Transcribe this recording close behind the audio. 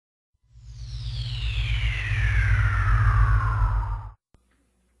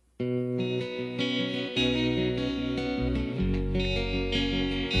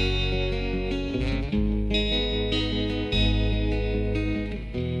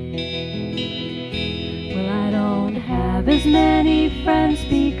as many friends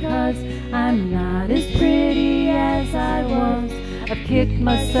because I'm not as pretty as I was. I've kicked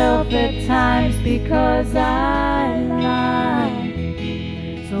myself at times because I lied.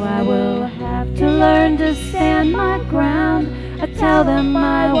 So I will have to learn to stand my ground. I tell them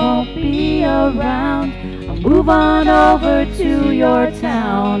I won't be around. I'll move on over to your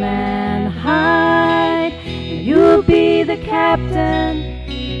town and hide. And you'll be the captain,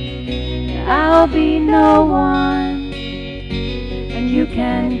 and I'll be no one. And you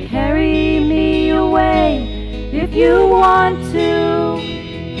can carry me away if you want to.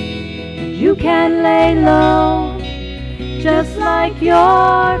 And you can lay low just like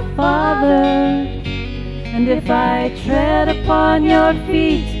your father. And if I tread upon your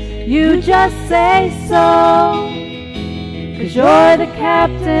feet, you just say so. 'Cause you're the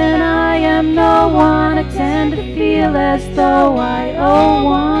captain, I am no one. I tend to feel as though I owe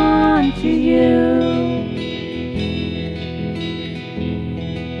one to you.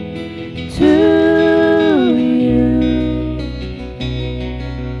 To you.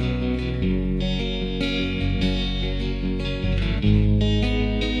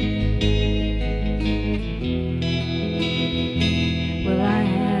 Well, I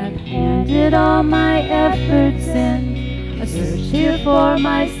have handed all my efforts in. I search here for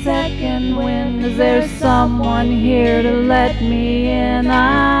my second wind. Is there someone here to let me in?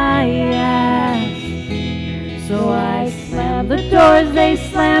 I ask. So I slammed the doors, they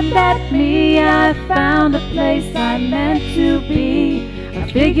slammed at me. I found a place I'm meant to be.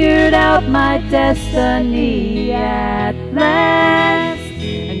 I figured out my destiny at last.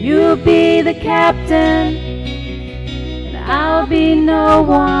 And you'll be the captain, and I'll be no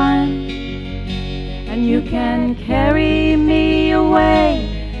one. And you can carry me away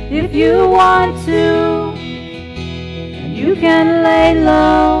if you want to. And you can lay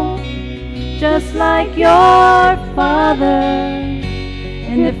low just like your father.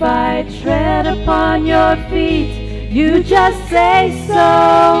 And if I tread upon your feet, you just say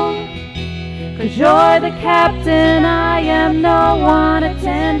so. 'Cause you're the captain, I am no one. I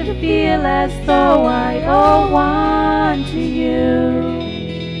tend to feel as though I owe one to you.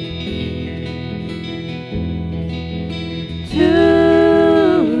 To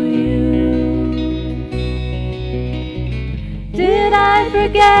you. Did I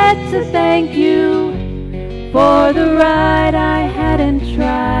forget to thank you for the ride I hadn't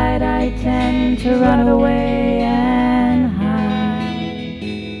tried? I tend to run away and hide.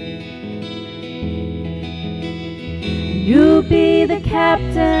 You'll be the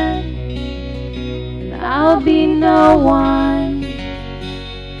captain, and I'll be no one,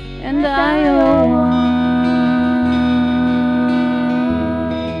 and I owe one.